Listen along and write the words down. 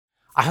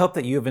I hope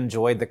that you have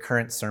enjoyed the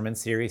current sermon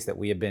series that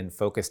we have been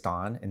focused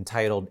on,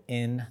 entitled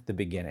In the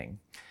Beginning.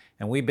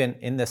 And we've been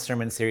in this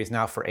sermon series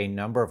now for a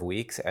number of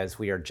weeks as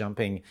we are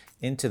jumping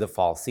into the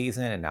fall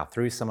season and now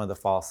through some of the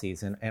fall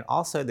season, and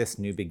also this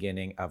new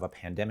beginning of a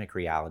pandemic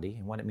reality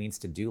and what it means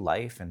to do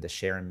life and to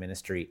share in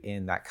ministry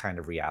in that kind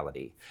of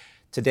reality.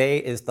 Today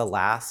is the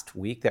last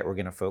week that we're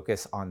going to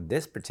focus on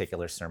this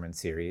particular sermon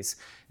series.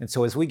 And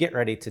so as we get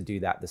ready to do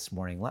that this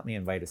morning, let me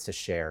invite us to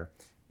share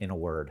in a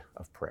word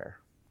of prayer.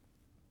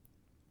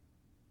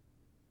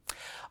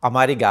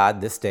 Almighty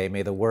God, this day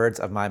may the words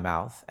of my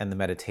mouth and the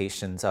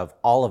meditations of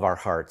all of our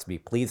hearts be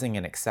pleasing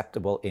and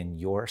acceptable in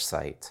your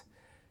sight,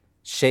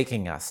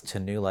 shaking us to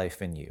new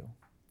life in you.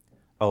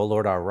 O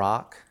Lord, our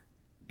rock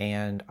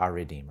and our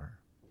Redeemer.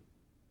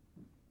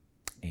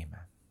 Amen.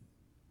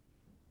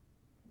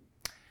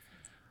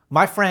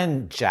 My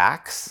friend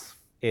Jax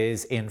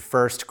is in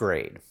first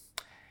grade.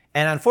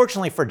 And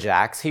unfortunately for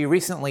Jax, he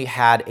recently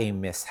had a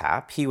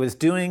mishap. He was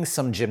doing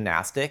some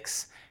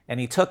gymnastics and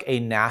he took a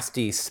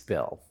nasty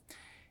spill.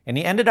 And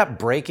he ended up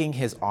breaking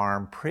his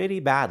arm pretty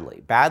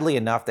badly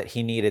enough that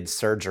he needed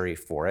surgery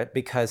for it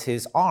because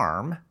his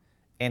arm,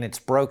 in its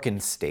broken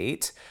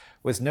state,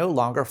 was no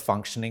longer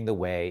functioning the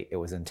way it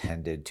was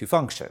intended to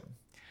function.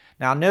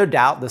 Now, no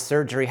doubt the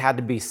surgery had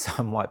to be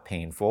somewhat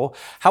painful.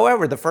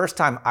 However, the first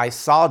time I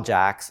saw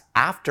Jax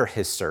after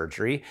his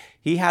surgery,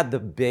 he had the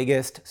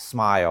biggest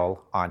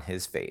smile on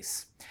his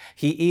face.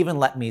 He even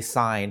let me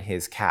sign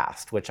his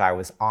cast, which I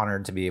was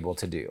honored to be able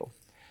to do.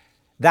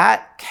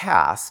 That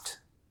cast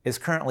is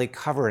currently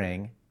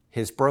covering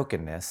his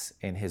brokenness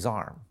in his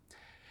arm.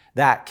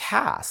 That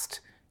cast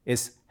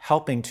is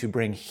helping to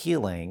bring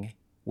healing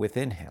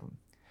within him.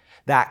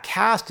 That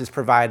cast is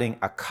providing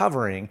a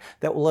covering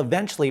that will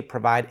eventually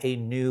provide a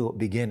new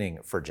beginning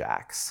for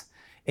Jax.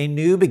 A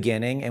new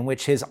beginning in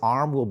which his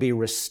arm will be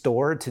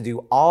restored to do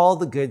all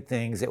the good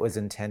things it was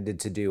intended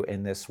to do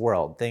in this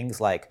world. Things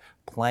like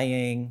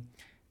playing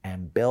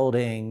and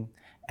building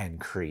and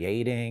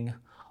creating,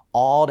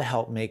 all to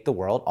help make the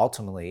world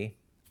ultimately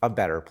a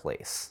better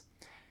place.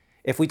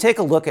 If we take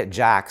a look at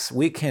Jax,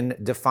 we can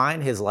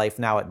define his life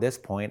now at this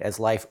point as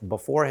life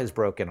before his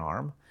broken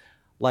arm,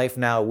 life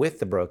now with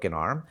the broken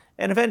arm,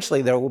 and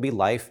eventually there will be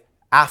life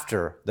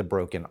after the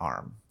broken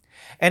arm.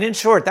 And in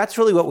short, that's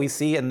really what we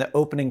see in the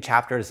opening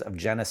chapters of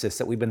Genesis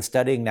that we've been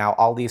studying now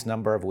all these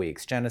number of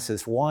weeks,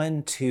 Genesis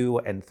 1, 2,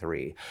 and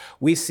 3.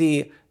 We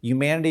see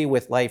humanity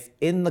with life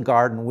in the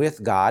garden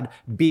with God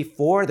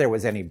before there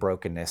was any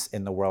brokenness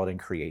in the world and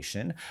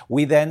creation.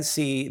 We then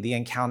see the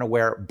encounter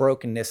where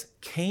brokenness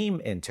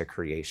came into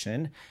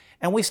creation,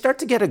 and we start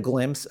to get a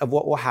glimpse of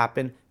what will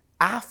happen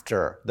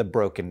after the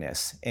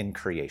brokenness in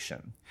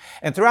creation.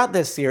 And throughout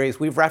this series,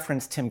 we've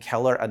referenced Tim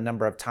Keller a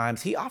number of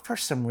times. He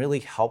offers some really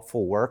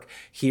helpful work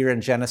here in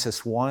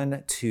Genesis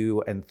 1,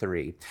 2, and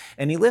 3.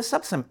 And he lifts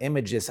up some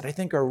images that I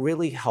think are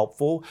really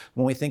helpful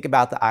when we think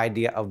about the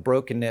idea of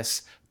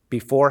brokenness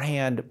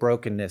beforehand,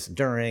 brokenness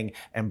during,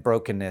 and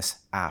brokenness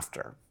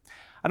after.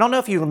 I don't know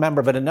if you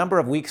remember, but a number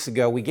of weeks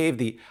ago, we gave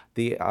the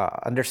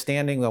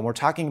understanding when we're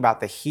talking about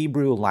the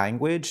Hebrew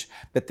language,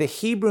 that the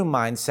Hebrew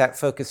mindset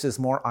focuses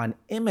more on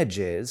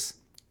images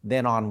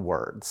than on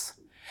words.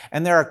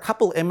 And there are a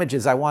couple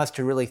images I want us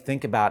to really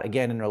think about,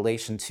 again, in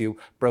relation to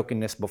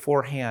brokenness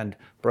beforehand,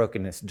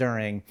 brokenness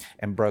during,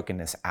 and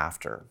brokenness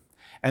after.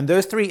 And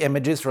those three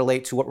images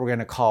relate to what we're going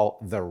to call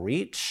the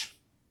reach,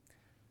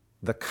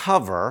 the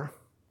cover,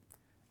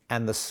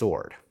 and the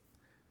sword.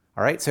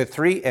 All right, so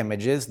three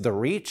images: the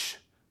reach,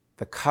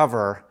 the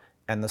cover,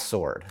 and the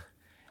sword.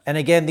 And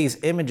again,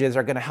 these images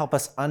are going to help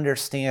us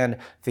understand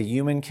the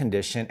human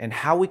condition and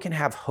how we can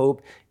have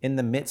hope in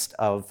the midst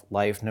of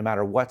life, no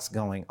matter what's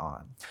going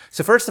on.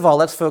 So first of all,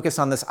 let's focus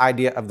on this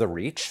idea of the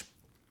reach.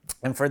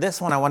 And for this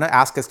one, I want to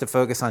ask us to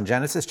focus on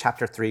Genesis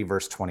chapter 3,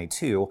 verse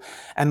 22.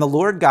 And the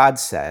Lord God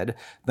said,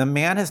 "The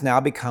man has now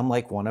become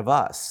like one of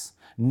us,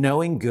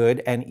 knowing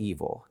good and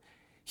evil.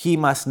 He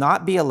must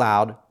not be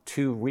allowed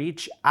to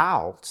reach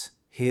out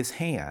his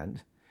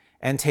hand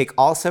and take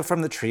also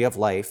from the tree of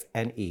life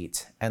and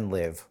eat and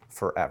live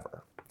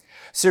forever."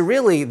 So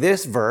really,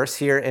 this verse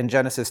here in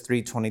Genesis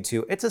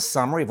 3:22, it's a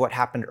summary of what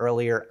happened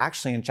earlier,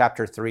 actually in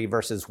chapter 3,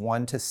 verses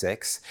 1 to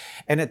 6.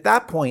 And at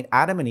that point,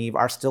 Adam and Eve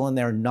are still in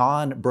their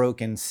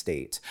non-broken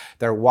state.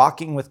 They're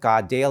walking with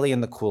God daily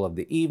in the cool of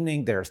the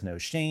evening. There's no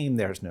shame.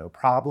 There's no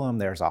problem.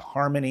 There's a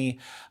harmony.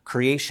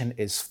 Creation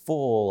is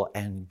full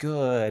and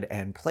good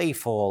and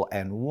playful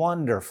and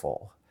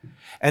wonderful.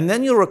 And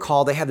then you'll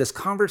recall they had this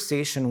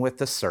conversation with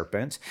the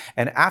serpent.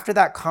 And after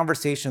that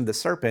conversation with the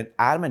serpent,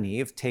 Adam and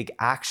Eve take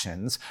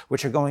actions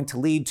which are going to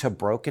lead to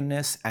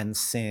brokenness and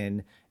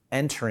sin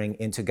entering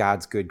into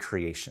God's good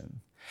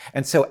creation.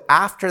 And so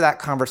after that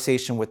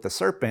conversation with the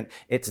serpent,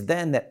 it's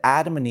then that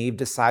Adam and Eve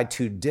decide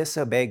to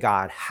disobey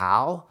God.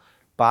 How?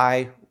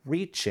 By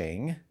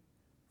reaching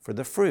for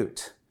the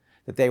fruit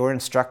that they were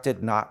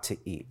instructed not to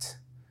eat.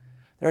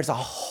 There's a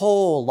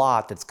whole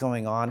lot that's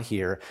going on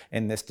here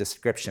in this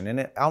description.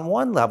 And on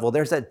one level,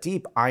 there's a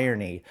deep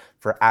irony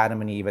for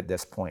Adam and Eve at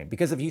this point.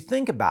 Because if you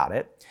think about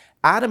it,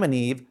 Adam and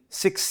Eve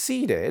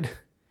succeeded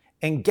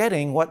in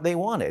getting what they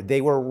wanted.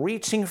 They were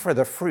reaching for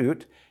the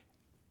fruit,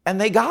 and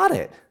they got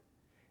it.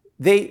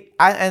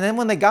 And then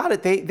when they got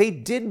it, they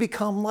did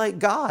become like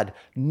God,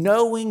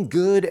 knowing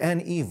good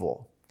and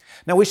evil.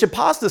 Now, we should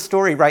pause the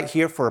story right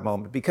here for a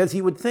moment, because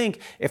you would think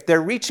if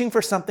they're reaching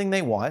for something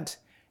they want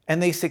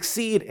and they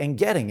succeed in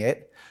getting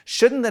it,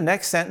 shouldn't the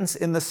next sentence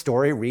in the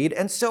story read,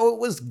 and so it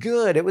was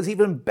good, it was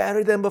even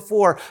better than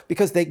before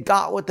because they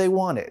got what they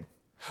wanted?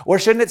 Or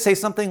shouldn't it say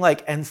something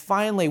like, and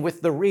finally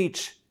with the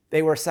reach,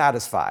 they were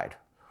satisfied?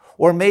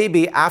 Or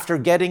maybe after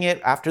getting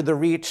it, after the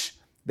reach,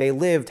 they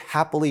lived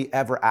happily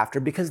ever after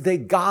because they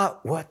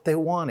got what they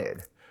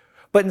wanted.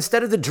 But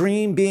instead of the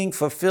dream being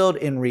fulfilled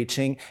in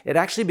reaching, it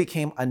actually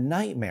became a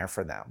nightmare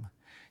for them.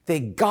 They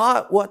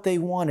got what they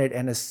wanted,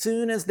 and as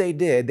soon as they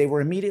did, they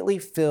were immediately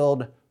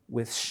filled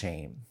with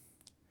shame.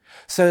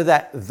 So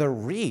that the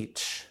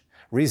reach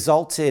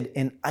resulted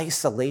in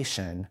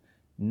isolation,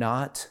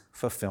 not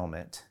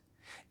fulfillment,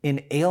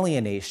 in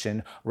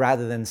alienation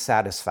rather than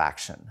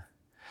satisfaction.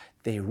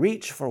 They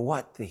reach for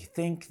what they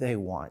think they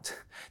want.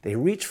 They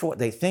reach for what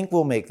they think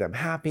will make them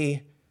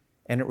happy,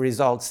 and it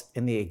results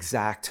in the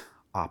exact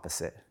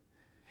opposite.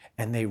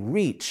 And they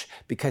reach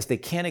because they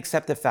can't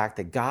accept the fact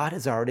that God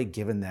has already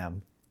given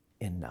them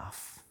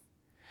enough.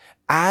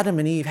 Adam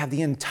and Eve have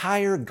the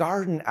entire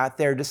garden at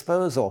their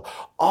disposal.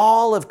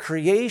 All of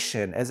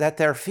creation is at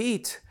their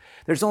feet.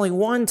 There's only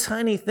one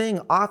tiny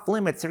thing off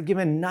limits. They're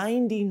given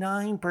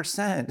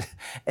 99%,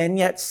 and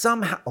yet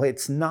somehow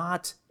it's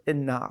not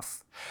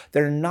enough.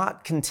 They're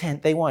not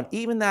content. They want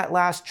even that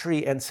last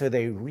tree, and so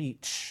they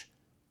reach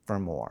for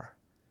more.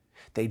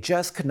 They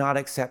just could not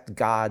accept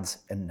God's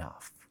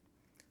enough.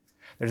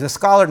 There's a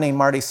scholar named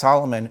Marty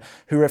Solomon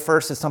who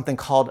refers to something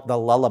called the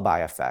lullaby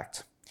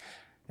effect.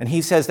 And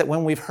he says that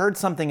when we've heard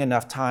something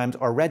enough times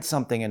or read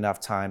something enough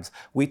times,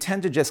 we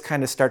tend to just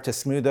kind of start to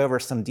smooth over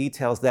some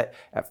details that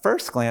at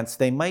first glance,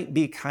 they might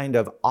be kind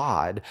of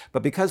odd,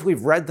 but because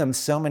we've read them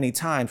so many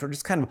times, we're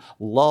just kind of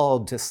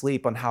lulled to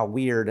sleep on how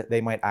weird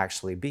they might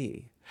actually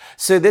be.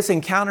 So this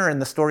encounter in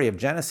the story of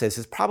Genesis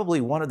is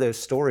probably one of those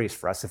stories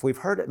for us. If we've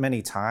heard it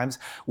many times,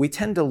 we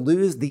tend to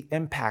lose the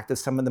impact of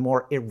some of the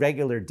more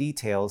irregular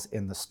details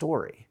in the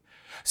story.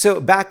 So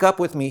back up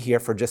with me here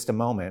for just a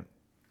moment.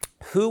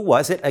 Who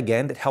was it,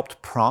 again, that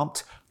helped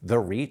prompt the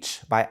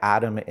reach by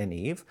Adam and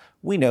Eve?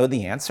 We know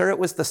the answer. It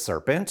was the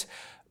serpent.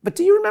 But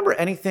do you remember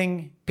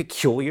anything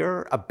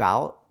peculiar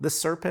about the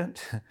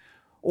serpent?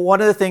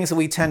 One of the things that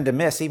we tend to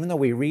miss, even though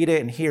we read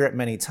it and hear it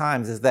many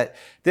times, is that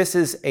this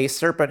is a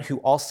serpent who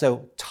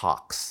also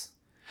talks.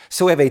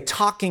 So we have a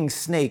talking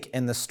snake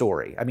in the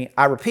story.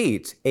 I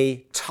repeat,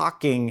 a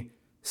talking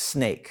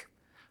snake.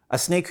 A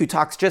snake who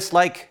talks just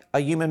like a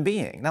human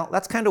being. Now,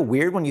 that's kind of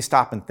weird when you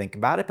stop and think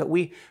about it, but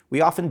we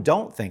often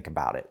don't think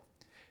about it.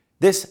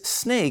 This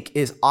snake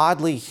is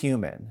oddly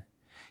human.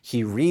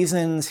 He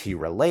reasons, he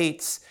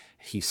relates,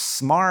 he's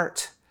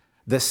smart.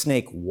 The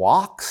snake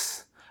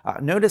walks.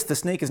 Notice the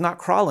snake is not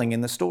crawling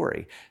in the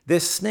story.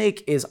 This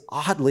snake is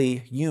oddly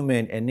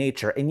human in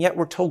nature, and yet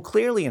we're told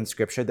clearly in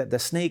Scripture that the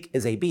snake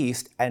is a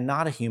beast and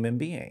not a human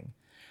being.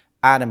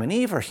 Adam and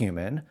Eve are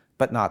human,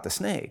 but not the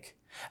snake.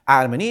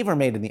 Adam and Eve are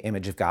made in the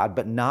image of God,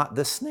 but not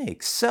the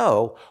snake.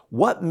 So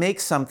what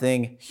makes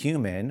something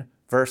human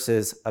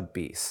versus a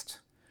beast?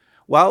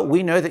 Well,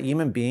 we know that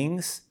human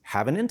beings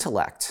have an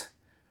intellect,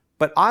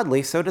 but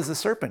oddly, so does the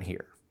serpent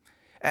here.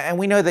 And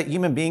we know that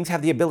human beings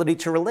have the ability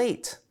to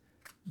relate,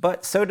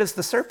 but so does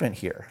the serpent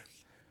here.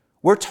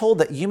 We're told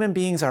that human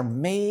beings are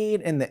made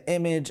in the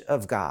image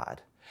of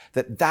God,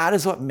 that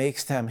is what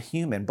makes them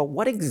human. But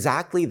what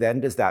exactly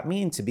then does that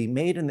mean, to be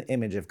made in the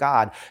image of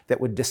God,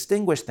 that would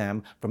distinguish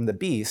them from the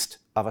beast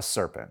of a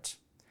serpent?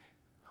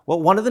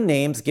 Well, one of the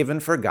names given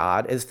for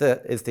God is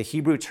the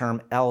Hebrew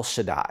term El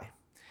Shaddai.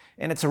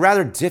 And it's a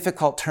rather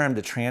difficult term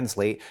to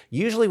translate.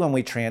 Usually when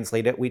we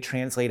translate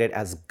it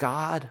as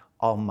God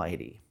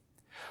Almighty.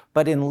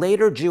 But in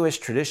later Jewish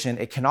tradition,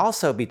 it can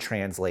also be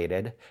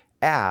translated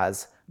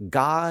as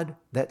God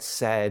that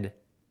said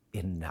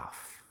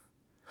enough.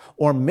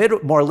 Or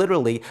more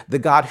literally, the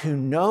God who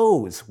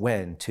knows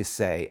when to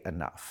say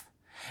enough.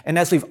 And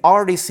as we've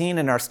already seen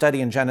in our study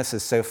in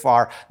Genesis so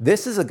far,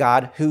 this is a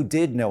God who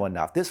did know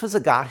enough. This was a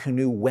God who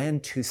knew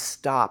when to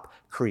stop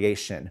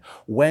creation,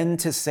 when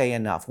to say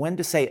enough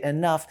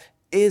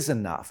is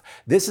enough.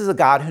 This is a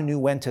God who knew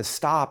when to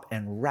stop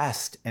and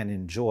rest and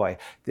enjoy.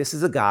 This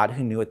is a God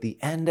who knew at the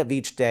end of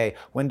each day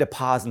when to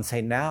pause and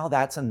say, now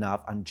that's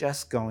enough, I'm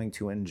just going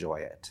to enjoy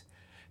it.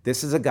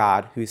 This is a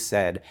God who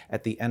said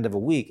at the end of a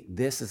week,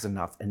 this is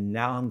enough, and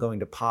now I'm going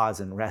to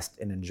pause and rest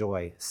and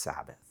enjoy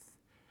Sabbath.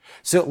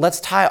 So let's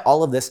tie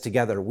all of this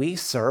together. We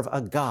serve a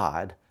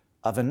God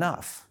of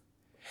enough.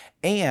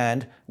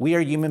 And we are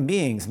human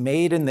beings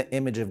made in the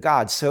image of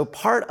God. So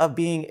part of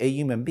being a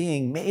human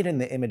being made in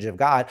the image of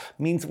God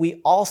means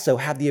we also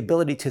have the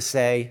ability to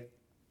say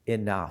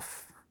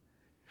enough.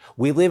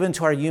 We live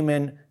into our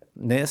human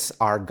human-ness,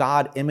 our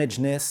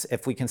God-image-ness,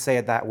 if we can say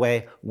it that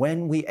way,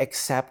 when we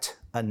accept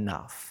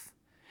enough.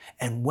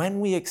 And when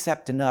we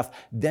accept enough,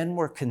 then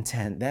we're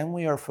content, then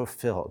we are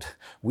fulfilled,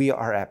 we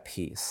are at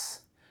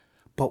peace.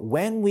 But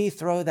when we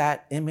throw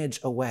that image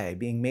away,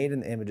 being made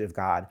in the image of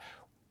God,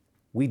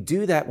 we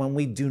do that when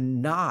we do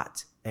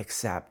not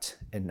accept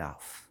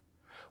enough.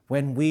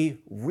 When we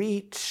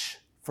reach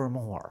for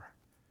more,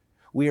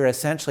 we are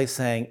essentially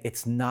saying,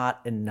 it's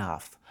not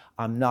enough.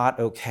 I'm not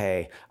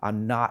okay.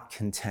 I'm not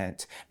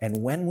content.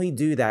 And when we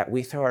do that,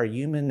 we throw our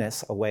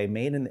humanness away,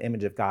 made in the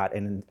image of God,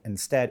 and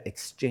instead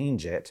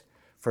exchange it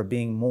for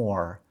being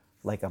more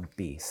like a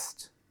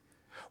beast.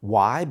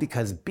 Why?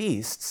 Because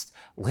beasts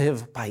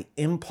live by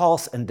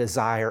impulse and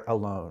desire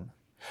alone.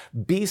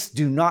 Beasts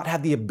do not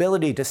have the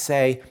ability to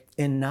say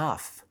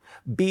enough.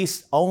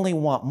 Beasts only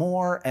want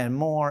more and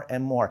more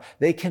and more.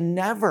 They can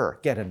never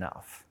get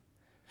enough.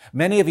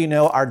 Many of you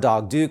know our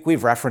dog, Duke.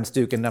 We've referenced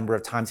Duke a number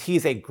of times.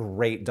 He's a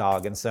great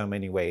dog in so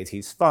many ways.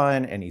 He's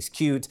fun and he's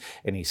cute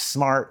and he's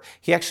smart.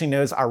 He actually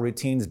knows our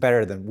routines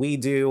better than we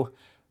do.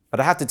 But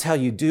I have to tell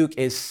you, Duke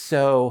is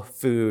so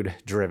food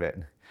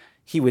driven.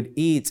 He would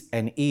eat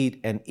and eat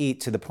and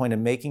eat to the point of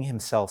making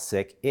himself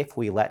sick if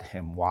we let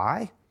him.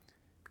 Why?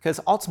 Because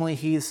ultimately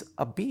he's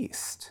a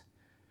beast.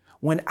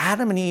 When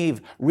Adam and Eve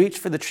reached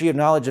for the tree of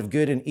knowledge of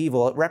good and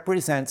evil, it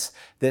represents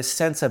this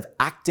sense of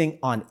acting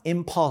on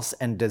impulse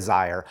and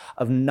desire,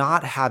 of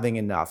not having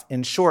enough.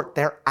 In short,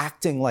 they're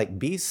acting like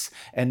beasts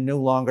and no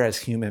longer as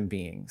human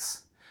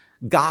beings.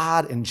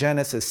 God in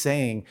Genesis is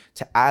saying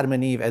to Adam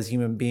and Eve as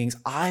human beings,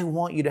 I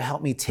want you to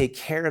help me take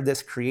care of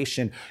this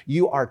creation.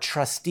 You are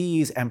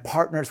trustees and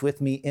partners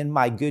with me in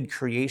my good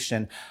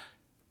creation.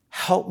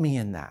 Help me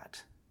in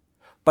that.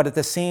 But at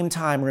the same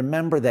time,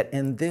 remember that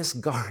in this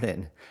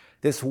garden,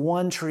 this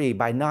one tree,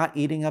 by not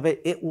eating of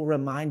it, it will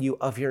remind you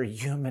of your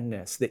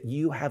humanness, that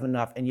you have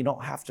enough and you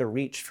don't have to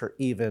reach for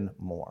even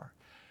more.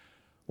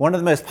 One of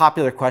the most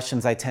popular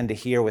questions I tend to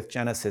hear with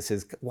Genesis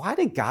is, why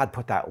did God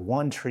put that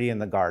one tree in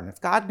the garden?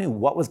 If God knew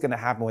what was going to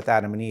happen with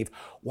Adam and Eve,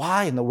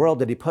 why in the world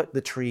did he put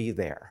the tree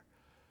there?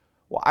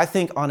 Well, I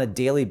think on a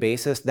daily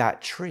basis,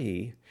 that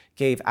tree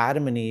gave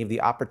Adam and Eve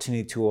the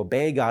opportunity to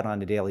obey God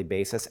on a daily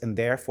basis and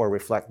therefore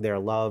reflect their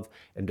love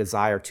and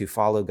desire to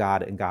follow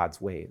God and God's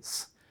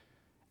ways.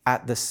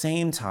 At the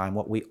same time,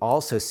 what we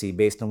also see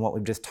based on what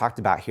we've just talked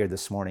about here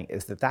this morning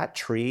is that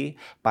tree,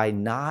 by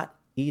not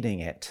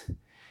eating it,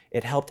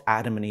 it helped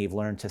Adam and Eve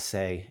learn to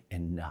say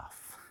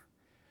enough.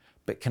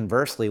 But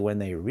conversely, when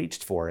they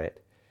reached for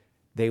it,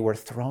 they were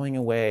throwing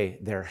away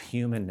their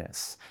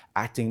humanness,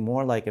 acting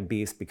more like a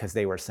beast because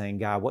they were saying,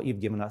 God, what you've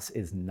given us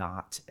is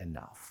not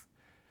enough.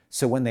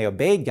 So when they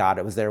obeyed God,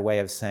 it was their way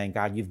of saying,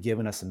 God, you've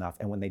given us enough.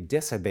 And when they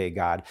disobeyed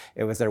God,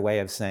 it was their way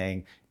of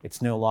saying,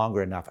 it's no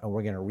longer enough and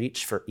we're going to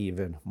reach for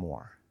even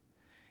more.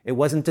 It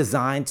wasn't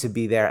designed to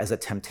be there as a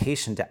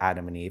temptation to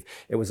Adam and Eve.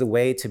 It was a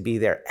way to be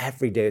there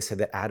every day so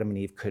that Adam and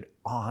Eve could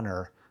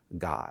honor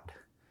God,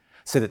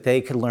 so that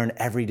they could learn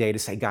every day to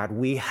say, God,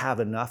 we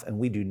have enough and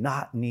we do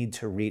not need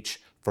to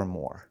reach for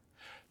more,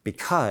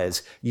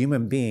 because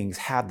human beings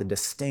have the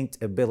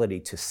distinct ability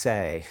to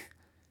say,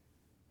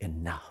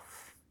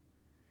 enough.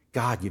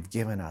 God, you've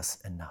given us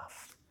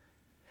enough.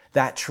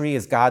 That tree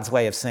is God's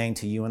way of saying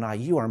to you and I,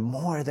 you are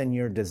more than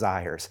your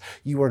desires.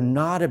 You are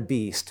not a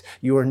beast.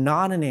 You are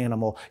not an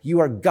animal. You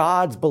are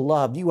God's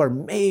beloved. You are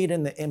made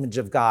in the image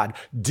of God.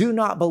 Do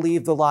not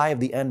believe the lie of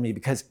the enemy,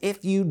 because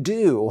if you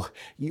do,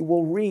 you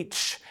will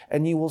reach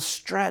and you will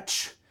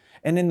stretch.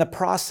 And in the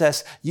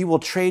process, you will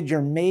trade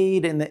your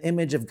made in the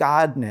image of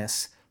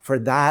Godness for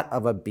that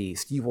of a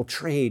beast. You will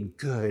trade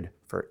good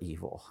for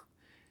evil.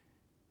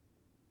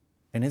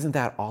 And isn't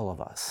that all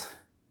of us?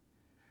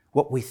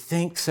 What we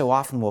think so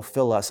often will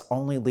fill us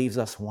only leaves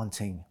us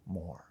wanting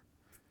more.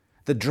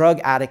 The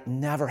drug addict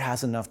never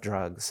has enough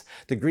drugs.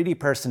 The greedy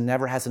person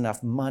never has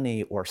enough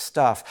money or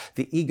stuff.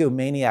 The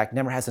egomaniac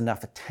never has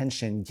enough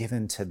attention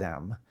given to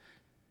them.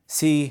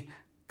 See,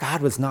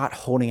 God was not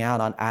holding out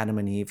on Adam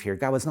and Eve here.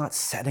 God was not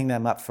setting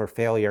them up for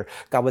failure.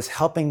 God was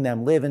helping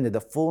them live into the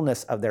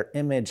fullness of their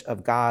image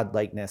of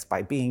God-likeness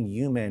by being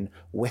human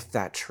with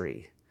that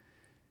tree.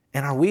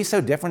 And are we so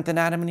different than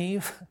Adam and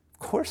Eve? Of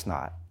course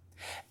not.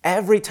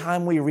 Every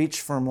time we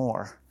reach for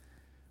more,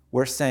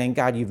 we're saying,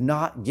 God, you've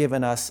not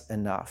given us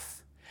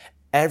enough.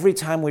 Every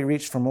time we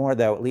reach for more,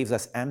 though, it leaves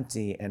us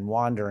empty and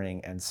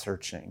wandering and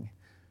searching.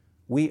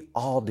 We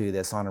all do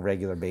this on a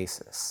regular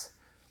basis.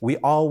 We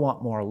all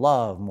want more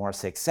love, more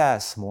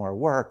success, more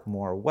work,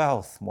 more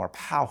wealth, more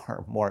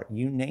power, more,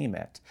 you name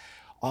it.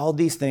 All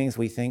these things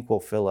we think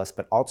will fill us,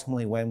 but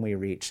ultimately when we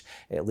reach,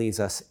 it leaves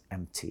us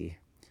empty.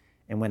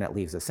 And when it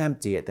leaves us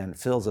empty, it then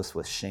fills us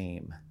with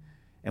shame.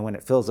 And when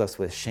it fills us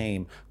with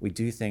shame, we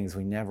do things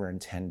we never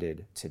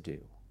intended to do.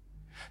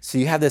 So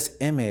you have this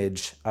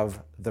image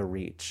of the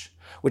reach,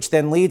 which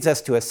then leads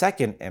us to a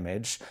second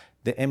image,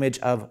 the image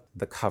of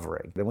the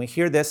covering. And we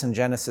hear this in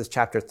Genesis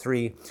chapter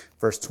 3,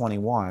 verse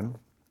 21.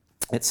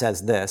 It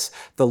says this,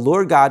 the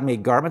Lord God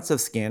made garments of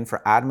skin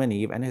for Adam and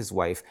Eve and his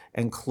wife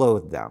and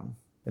clothed them.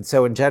 And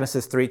so in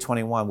Genesis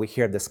 3:21, we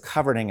hear this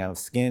covering of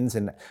skins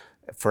and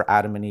for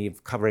Adam and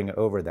Eve covering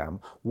over them.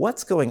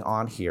 What's going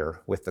on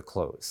here with the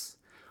clothes?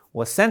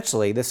 Well,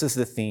 essentially, this is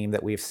the theme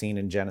that we've seen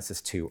in Genesis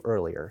 2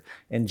 earlier.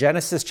 In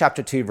Genesis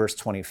chapter 2, verse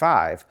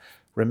 25,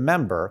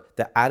 remember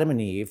that Adam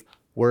and Eve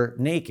were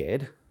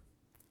naked,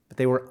 but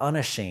they were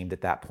unashamed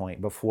at that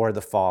point before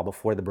the fall,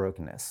 before the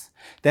brokenness.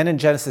 Then in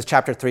Genesis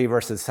chapter 3,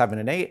 verses 7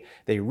 and 8,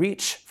 they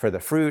reach for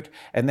the fruit,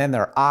 and then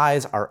their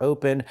eyes are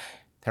open.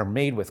 They're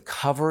made with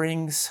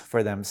coverings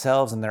for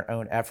themselves and their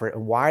own effort.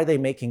 And why are they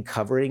making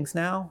coverings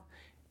now?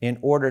 In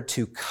order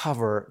to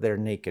cover their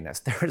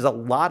nakedness. There's a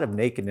lot of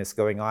nakedness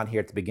going on here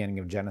at the beginning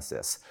of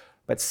Genesis,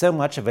 but so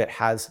much of it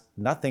has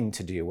nothing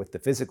to do with the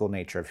physical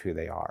nature of who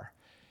they are.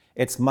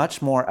 It's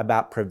much more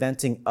about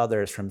preventing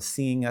others from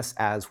seeing us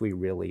as we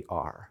really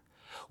are.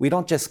 We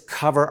don't just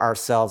cover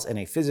ourselves in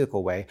a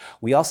physical way,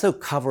 we also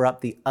cover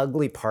up the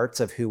ugly parts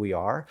of who we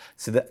are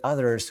so that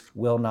others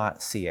will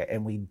not see it.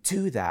 And we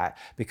do that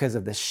because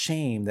of the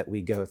shame that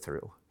we go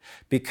through.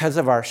 Because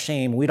of our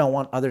shame, we don't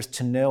want others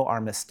to know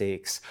our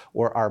mistakes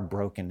or our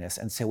brokenness,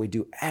 and so we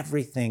do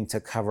everything to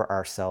cover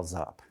ourselves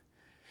up.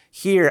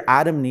 Here,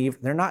 Adam and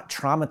Eve, they're not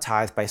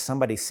traumatized by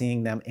somebody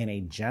seeing them in a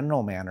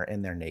general manner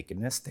in their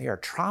nakedness. They are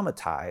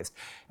traumatized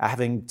at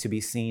having to be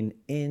seen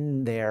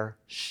in their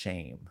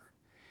shame.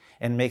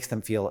 And makes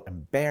them feel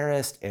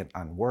embarrassed and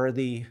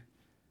unworthy.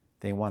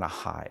 They want to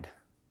hide.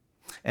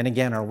 And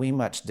again, are we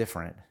much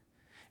different?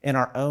 In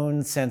our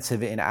own sense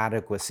of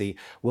inadequacy,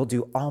 we'll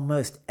do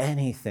almost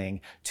anything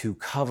to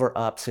cover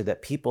up so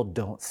that people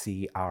don't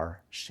see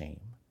our shame.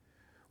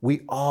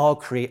 We all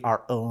create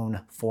our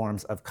own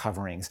forms of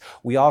coverings.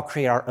 We all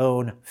create our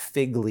own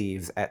fig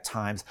leaves at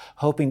times,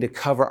 hoping to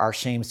cover our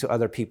shames so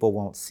other people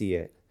won't see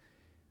it.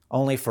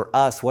 Only for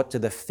us, what do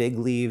the fig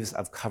leaves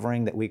of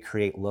covering that we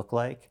create look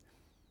like?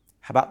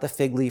 How about the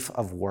fig leaf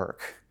of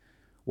work?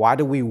 Why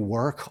do we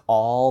work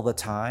all the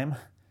time?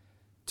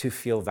 To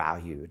feel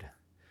valued.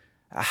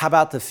 How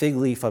about the fig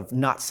leaf of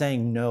not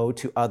saying no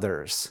to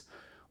others?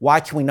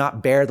 Why can we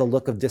not bear the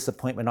look of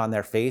disappointment on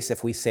their face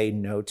if we say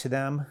no to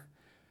them?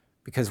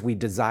 Because we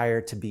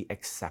desire to be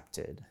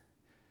accepted.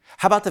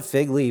 How about the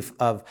fig leaf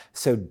of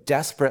so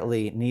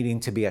desperately needing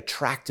to be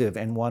attractive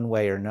in one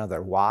way or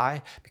another?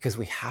 Why? Because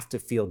we have to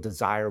feel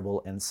desirable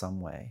in some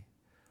way.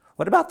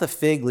 What about the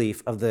fig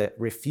leaf of the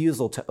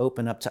refusal to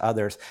open up to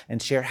others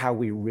and share how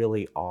we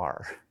really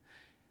are?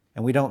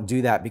 And we don't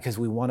do that because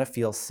we want to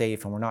feel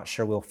safe, and we're not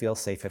sure we'll feel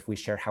safe if we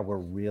share how we're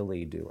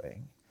really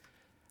doing.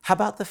 How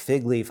about the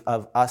fig leaf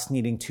of us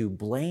needing to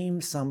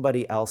blame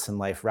somebody else in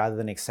life rather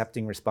than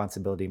accepting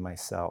responsibility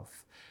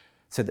myself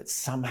so that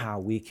somehow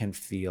we can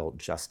feel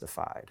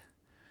justified?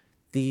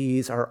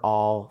 These are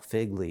all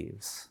fig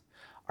leaves.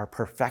 Our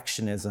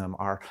perfectionism,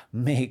 our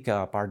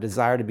makeup, our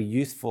desire to be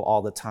useful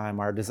all the time,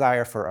 our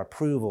desire for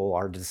approval,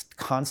 our just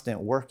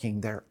constant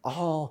working, they're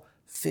all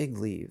fig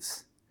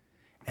leaves,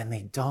 and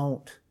they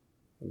don't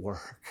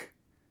work.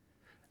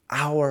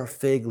 Our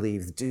fig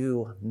leaves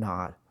do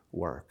not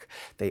work.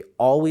 They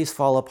always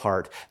fall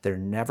apart. They're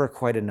never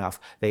quite enough.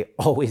 They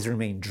always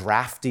remain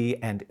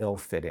drafty and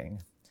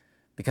ill-fitting,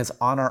 because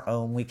on our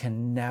own, we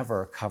can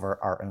never cover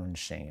our own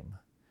shame.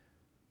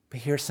 But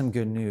here's some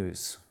good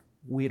news.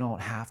 We don't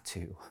have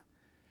to,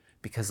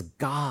 because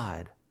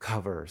God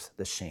covers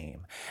the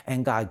shame.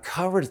 And God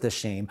covers the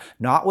shame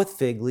not with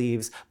fig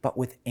leaves, but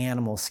with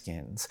animal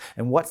skins.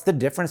 And what's the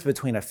difference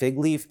between a fig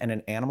leaf and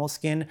an animal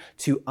skin?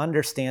 To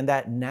understand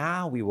that,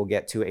 now we will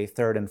get to a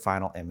third and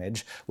final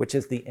image, which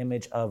is the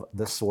image of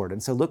the sword.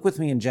 And so look with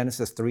me in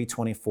Genesis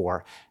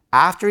 3:24.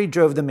 After he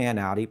drove the man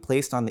out, he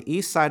placed on the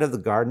east side of the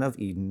Garden of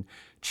Eden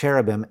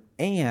cherubim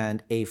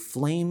and a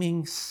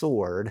flaming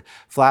sword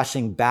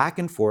flashing back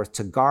and forth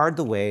to guard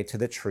the way to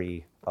the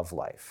tree of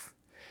life.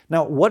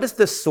 Now, what is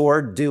the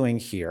sword doing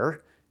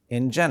here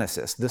in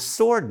Genesis? The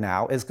sword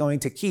now is going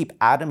to keep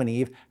Adam and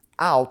Eve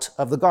out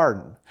of the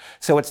garden.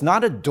 So it's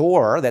not a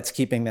door that's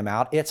keeping them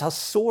out, it's a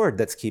sword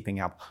that's keeping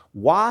out.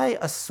 Why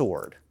a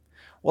sword?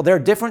 Well, there are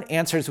different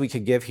answers we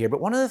could give here,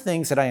 but one of the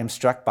things that I am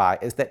struck by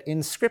is that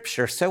in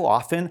Scripture, so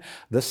often,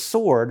 the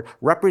sword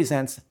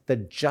represents the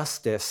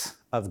justice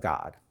of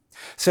God.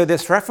 So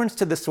this reference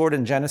to the sword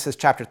in Genesis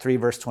chapter 3,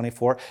 verse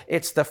 24,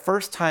 it's the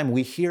first time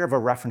we hear of a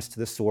reference to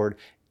the sword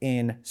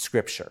in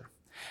Scripture.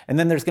 And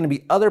then there's going to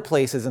be other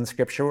places in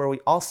Scripture where we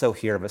also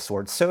hear of a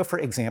sword. So for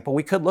example,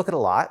 we could look at a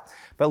lot,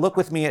 but look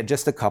with me at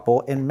just a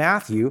couple. In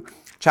Matthew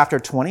chapter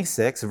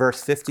 26,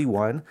 verse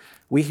 51,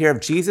 we hear of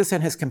Jesus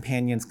and his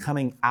companions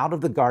coming out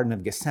of the Garden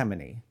of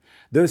Gethsemane.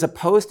 Those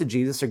opposed to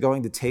Jesus are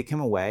going to take him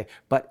away,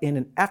 but in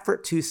an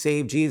effort to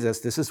save Jesus,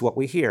 this is what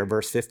we hear,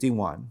 verse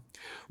 51.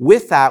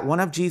 With that, one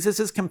of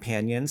Jesus'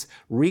 companions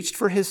reached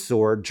for his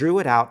sword, drew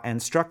it out,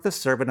 and struck the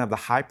servant of the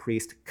high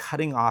priest,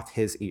 cutting off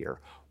his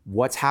ear.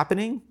 What's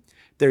happening?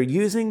 They're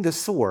using the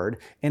sword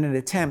in an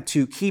attempt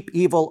to keep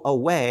evil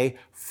away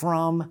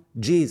from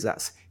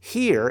Jesus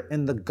here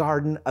in the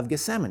Garden of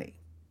Gethsemane.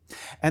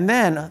 And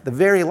then the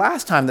very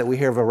last time that we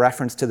hear of a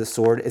reference to the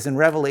sword is in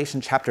Revelation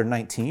chapter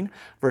 19,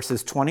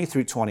 verses 20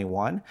 through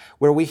 21,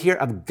 where we hear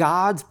of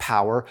God's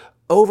power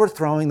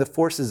overthrowing the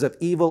forces of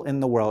evil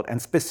in the world.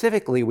 And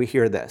specifically, we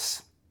hear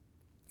this.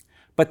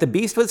 But the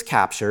beast was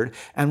captured,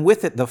 and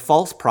with it the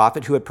false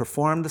prophet who had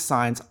performed the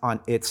signs on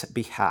its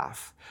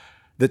behalf.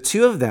 The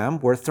two of them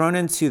were thrown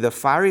into the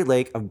fiery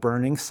lake of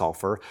burning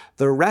sulfur.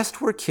 The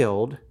rest were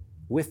killed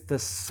with the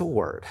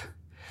sword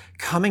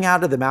coming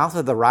out of the mouth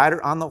of the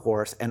rider on the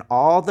horse, and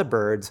all the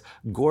birds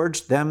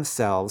gorged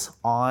themselves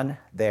on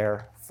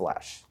their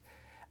flesh.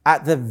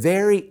 At the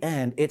very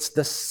end, it's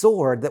the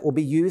sword that will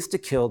be used to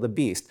kill the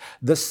beast.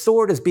 The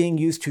sword is being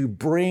used to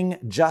bring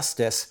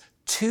justice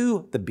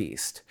to the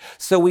beast.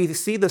 So we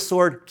see the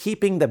sword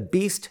keeping the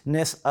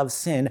beastness of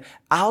sin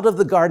out of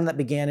the garden that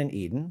began in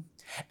Eden.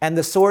 And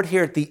the sword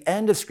here at the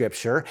end of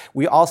Scripture,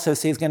 we also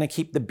see is going to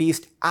keep the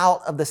beast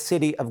out of the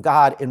city of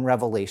God in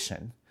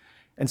Revelation.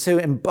 And so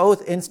in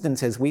both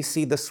instances, we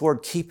see the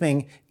sword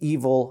keeping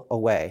evil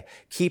away,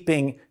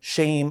 keeping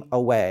shame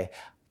away,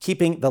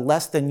 keeping the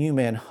less than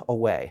human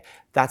away.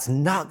 That's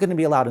not going to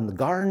be allowed in the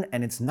garden,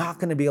 and it's not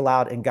going to be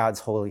allowed in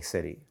God's holy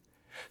city.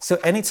 So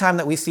anytime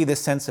that we see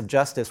this sense of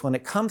justice, when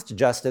it comes to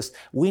justice,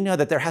 we know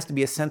that there has to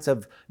be a sense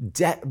of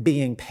debt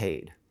being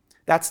paid.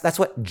 That's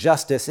what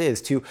justice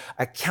is, to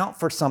account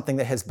for something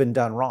that has been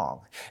done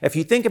wrong. If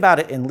you think about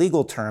it in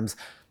legal terms,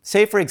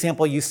 say, for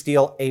example, you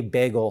steal a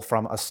bagel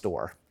from a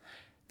store.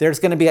 There's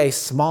going to be a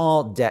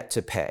small debt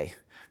to pay.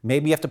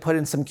 Maybe you have to put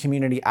in some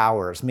community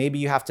hours. Maybe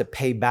you have to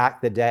pay back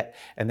the debt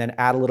and then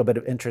add a little bit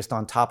of interest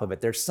on top of it.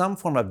 There's some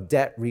form of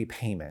debt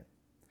repayment.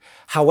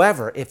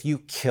 However, if you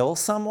kill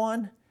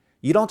someone,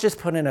 you don't just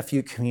put in a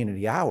few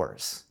community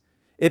hours.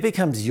 It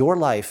becomes your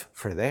life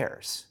for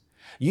theirs.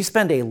 You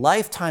spend a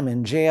lifetime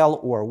in jail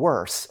or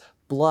worse,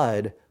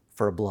 blood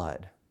for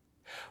blood.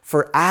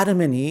 For Adam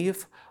and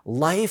Eve,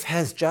 life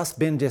has just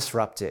been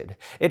disrupted.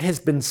 It has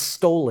been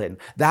stolen.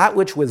 That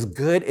which was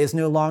good is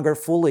no longer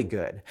fully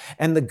good.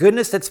 And the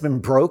goodness that's been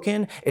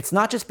broken, it's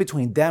not just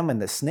between them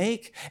and the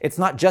snake. It's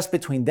not just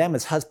between them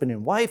as husband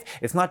and wife.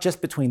 It's not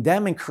just between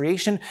them and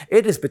creation.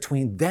 It is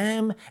between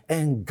them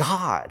and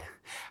God.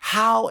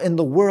 How in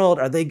the world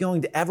are they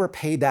going to ever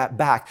pay that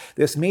back?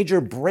 This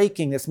major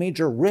breaking, this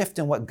major rift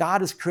in what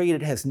God has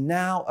created has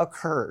now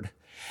occurred.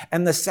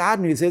 And the sad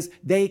news is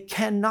they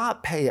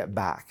cannot pay it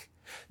back.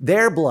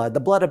 Their blood, the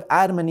blood of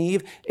Adam and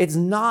Eve, it's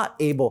not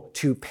able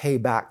to pay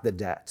back the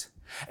debt.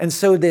 And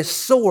so this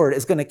sword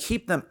is going to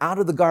keep them out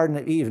of the Garden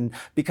of Eden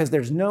because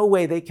there's no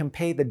way they can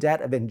pay the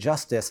debt of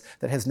injustice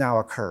that has now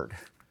occurred.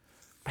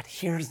 But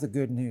here's the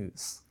good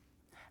news.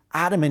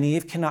 Adam and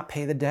Eve cannot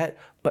pay the debt,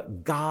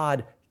 but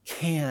God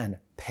can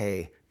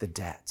pay the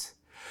debt.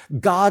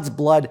 God's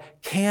blood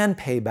can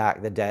pay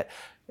back the debt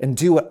and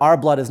do what our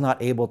blood is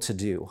not able to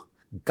do.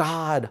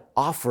 God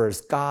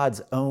offers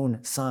God's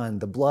own Son,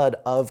 the blood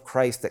of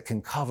Christ that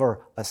can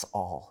cover us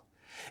all.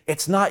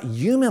 It's not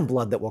human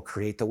blood that will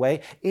create the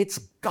way, it's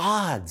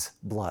God's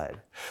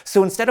blood.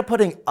 So instead of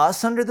putting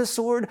us under the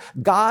sword,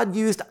 God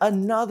used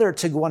another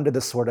to go under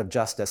the sword of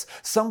justice.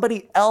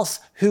 Somebody else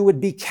who would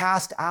be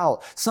cast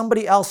out.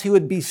 Somebody else who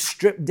would be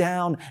stripped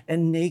down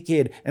and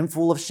naked and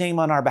full of shame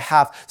on our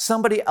behalf.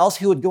 Somebody else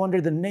who would go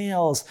under the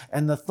nails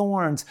and the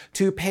thorns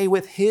to pay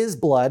with his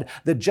blood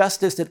the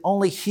justice that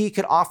only he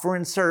could offer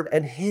and serve.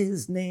 And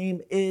his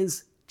name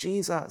is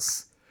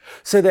Jesus.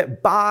 So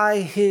that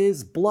by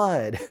his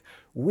blood,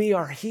 we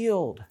are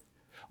healed.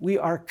 We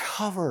are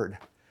covered.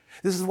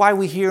 This is why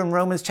we hear in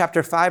Romans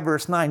chapter 5,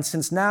 verse 9,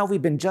 since now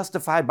we've been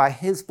justified by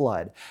his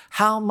blood,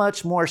 how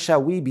much more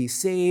shall we be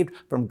saved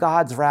from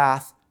God's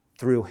wrath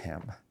through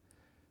him?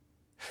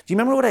 Do you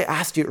remember what I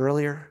asked you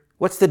earlier?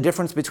 What's the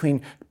difference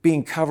between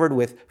being covered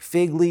with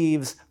fig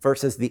leaves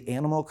versus the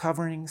animal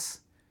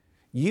coverings?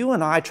 You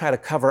and I try to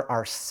cover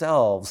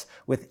ourselves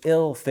with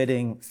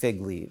ill-fitting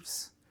fig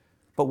leaves.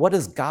 But what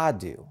does God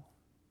do?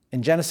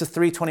 In Genesis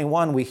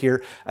 3:21, we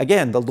hear,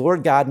 again, the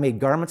Lord God made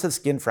garments of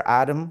skin for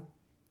Adam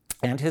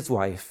and his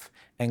wife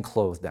and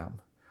clothed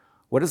them.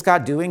 What is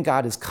God doing?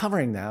 God is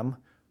covering them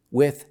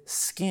with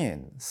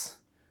skins,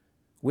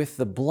 with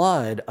the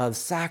blood of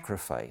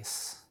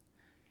sacrifice.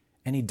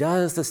 And he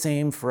does the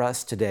same for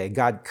us today.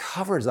 God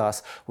covers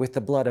us with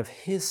the blood of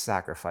his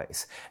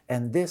sacrifice.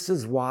 And this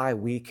is why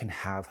we can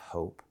have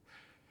hope.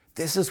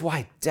 This is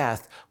why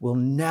death will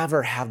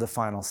never have the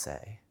final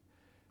say.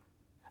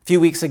 A few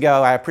weeks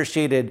ago, I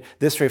appreciated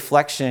this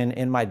reflection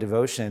in my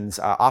devotions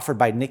offered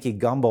by Nicky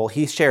Gumbel.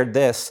 He shared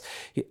this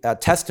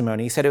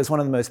testimony. He said it was one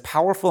of the most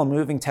powerful and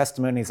moving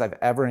testimonies I've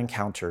ever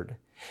encountered.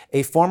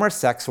 A former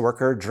sex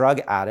worker,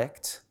 drug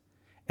addict,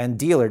 and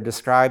dealer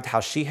described how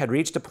she had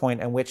reached a point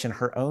in which, in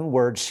her own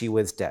words, she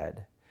was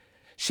dead.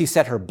 She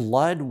said her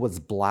blood was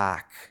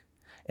black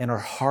and her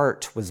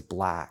heart was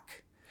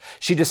black.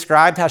 She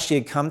described how she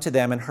had come to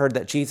them and heard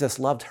that Jesus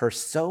loved her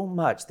so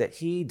much that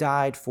he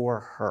died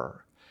for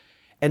her.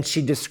 And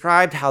she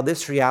described how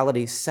this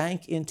reality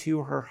sank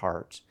into her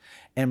heart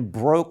and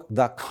broke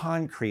the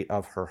concrete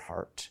of her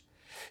heart.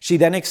 She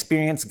then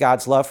experienced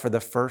God's love for the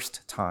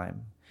first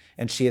time,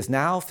 and she is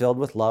now filled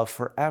with love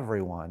for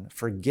everyone,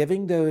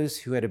 forgiving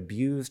those who had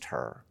abused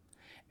her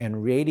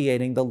and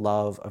radiating the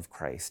love of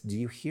Christ. Do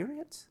you hear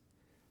it?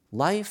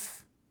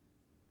 Life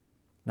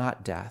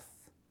not death,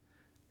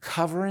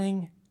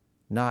 covering,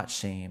 not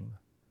shame,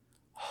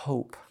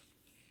 hope,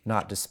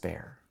 not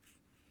despair.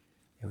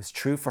 It was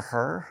true for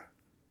her,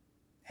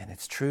 and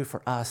it's true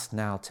for us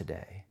now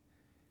today.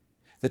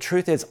 The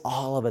truth is,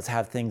 all of us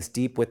have things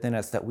deep within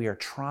us that we are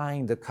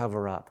trying to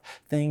cover up,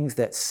 things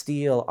that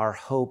steal our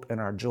hope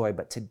and our joy.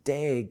 But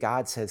today,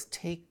 God says,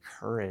 take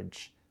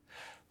courage.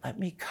 Let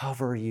me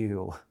cover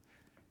you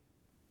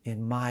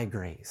in my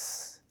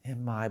grace,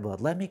 in my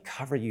blood. Let me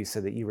cover you so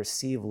that you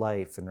receive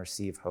life and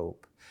receive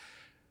hope.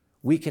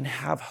 We can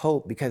have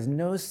hope because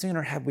no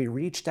sooner have we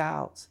reached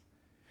out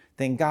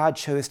than God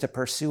chose to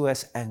pursue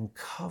us and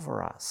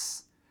cover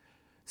us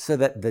so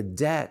that the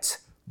debt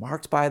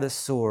marked by the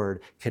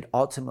sword could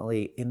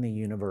ultimately in the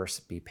universe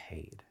be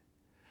paid.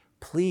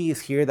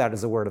 Please hear that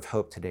as a word of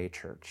hope today,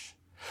 church.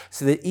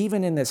 So that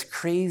even in this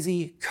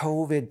crazy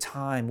COVID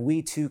time,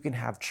 we too can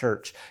have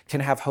church,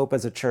 can have hope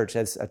as a church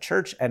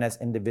and as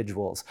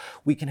individuals.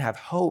 We can have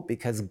hope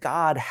because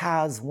God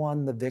has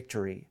won the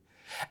victory.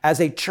 As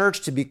a church,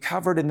 to be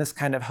covered in this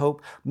kind of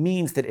hope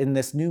means that in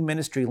this new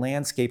ministry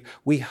landscape,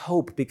 we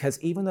hope because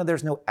even though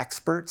there's no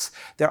experts,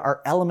 there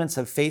are elements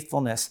of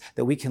faithfulness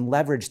that we can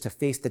leverage to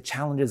face the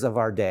challenges of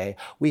our day.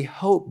 We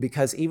hope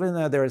because even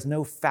though there is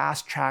no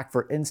fast track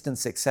for instant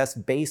success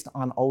based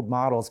on old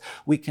models,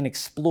 we can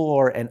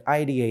explore and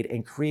ideate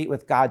and create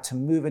with God to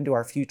move into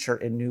our future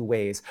in new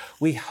ways.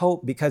 We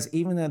hope because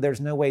even though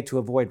there's no way to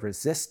avoid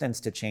resistance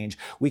to change,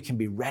 we can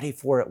be ready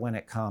for it when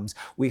it comes.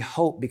 We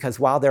hope because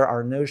while there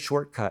are no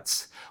shortcuts,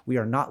 we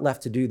are not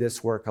left to do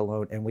this work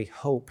alone, and we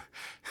hope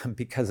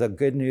because the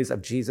good news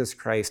of Jesus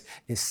Christ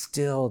is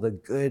still the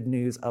good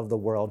news of the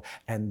world,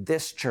 and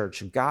this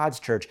church, God's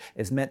church,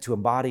 is meant to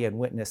embody and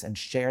witness and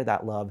share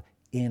that love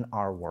in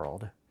our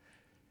world.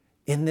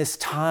 In this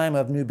time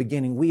of new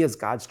beginning, we as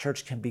God's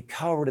church can be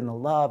covered in the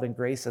love and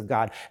grace of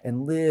God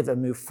and live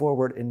and move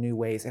forward in new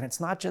ways, and it's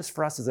not just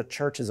for us as a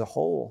church as a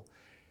whole.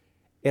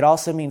 It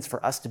also means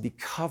for us to be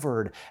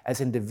covered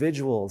as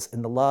individuals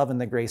in the love and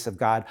the grace of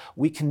God.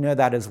 We can know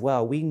that as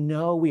well. We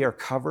know we are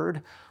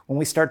covered when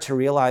we start to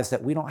realize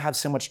that we don't have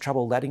so much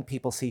trouble letting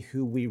people see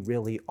who we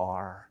really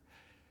are.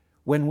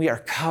 When we are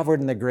covered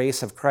in the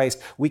grace of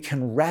Christ, we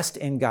can rest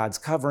in God's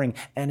covering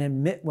and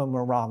admit when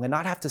we're wrong and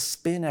not have to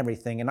spin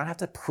everything and not have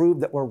to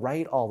prove that we're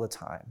right all the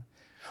time.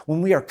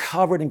 When we are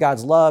covered in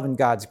God's love and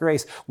God's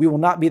grace, we will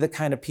not be the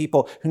kind of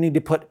people who need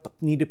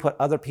to put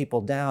other people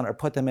down or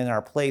put them in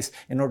our place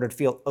in order to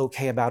feel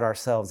okay about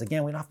ourselves.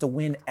 Again, we don't have to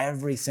win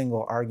every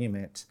single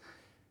argument.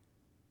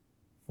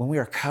 When we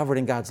are covered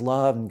in God's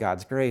love and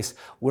God's grace,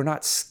 we're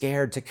not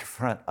scared to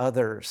confront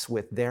others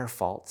with their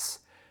faults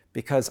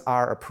because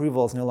our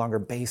approval is no longer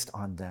based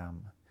on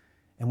them.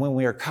 And when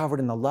we are covered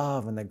in the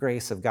love and the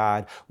grace of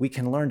God, we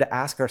can learn to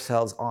ask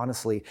ourselves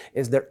honestly,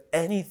 is there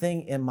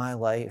anything in my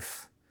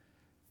life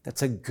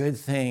that's a good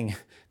thing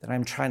that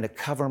I'm trying to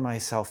cover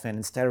myself in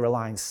instead of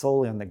relying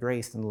solely on the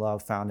grace and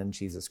love found in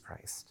Jesus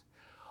Christ?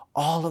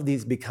 All of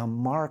these become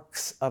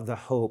marks of the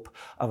hope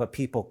of a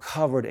people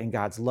covered in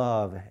God's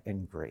love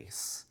and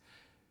grace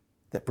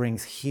that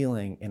brings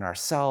healing in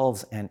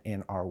ourselves and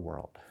in our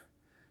world.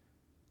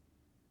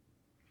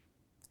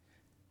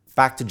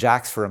 Back to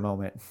Jax for a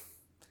moment.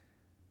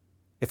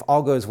 If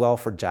all goes well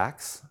for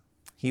Jax,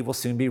 he will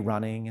soon be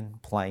running and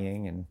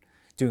playing and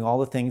doing all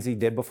the things he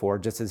did before,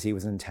 just as he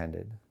was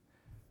intended.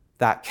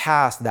 That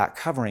cast, that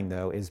covering,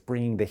 though, is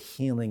bringing the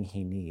healing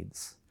he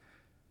needs.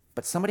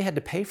 But somebody had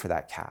to pay for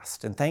that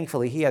cast, and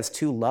thankfully, he has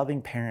two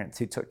loving parents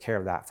who took care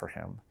of that for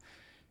him.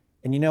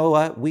 And you know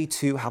what? We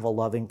too have a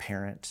loving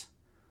parent,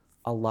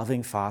 a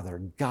loving Father,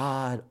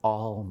 God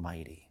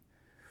Almighty,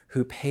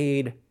 who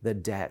paid the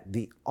debt,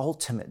 the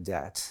ultimate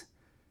debt,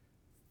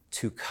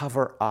 to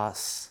cover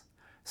us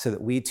so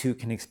that we too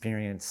can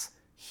experience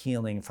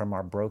healing from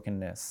our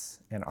brokenness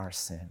and our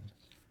sin.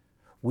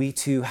 We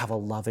too have a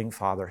loving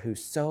Father who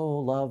so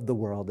loved the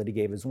world that he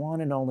gave his one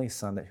and only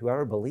Son, that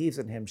whoever believes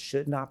in him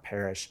should not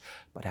perish,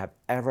 but have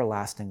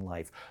everlasting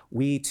life.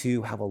 We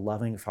too have a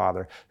loving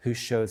Father who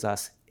shows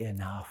us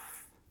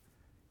enough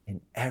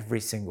in every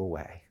single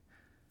way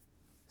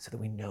so that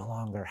we no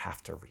longer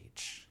have to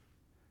reach.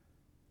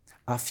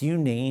 A few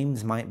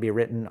names might be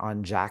written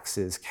on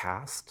Jax's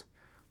cast,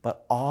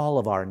 but all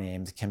of our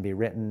names can be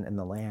written in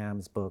the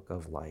Lamb's Book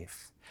of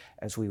Life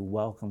as we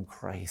welcome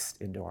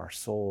Christ into our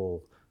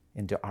soul,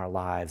 into our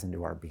lives,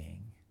 into our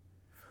being.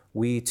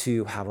 We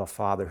too have a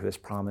Father who has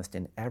promised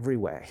in every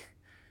way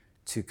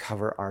to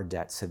cover our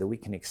debts so that we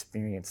can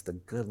experience the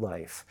good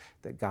life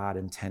that God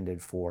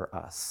intended for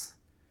us,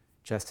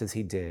 just as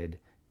he did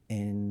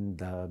in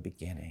the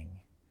beginning,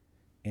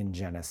 in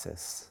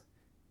Genesis,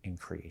 in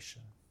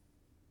creation.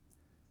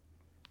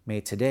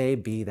 May today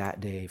be that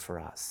day for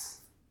us.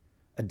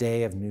 A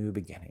day of new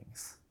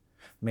beginnings.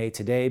 May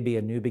today be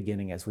a new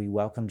beginning as we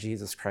welcome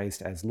Jesus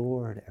Christ as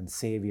Lord and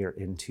Savior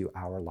into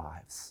our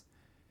lives.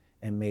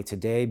 And may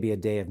today be a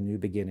day of new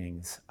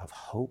beginnings of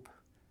hope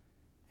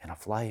and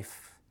of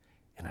life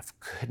and of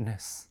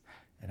goodness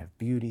and of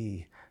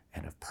beauty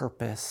and of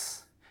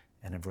purpose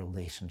and of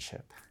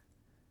relationship.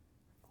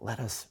 Let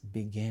us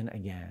begin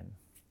again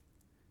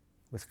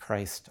with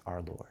Christ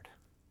our Lord,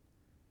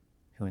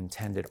 who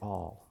intended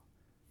all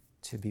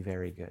to be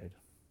very good.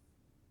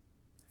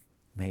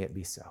 May it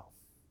be so.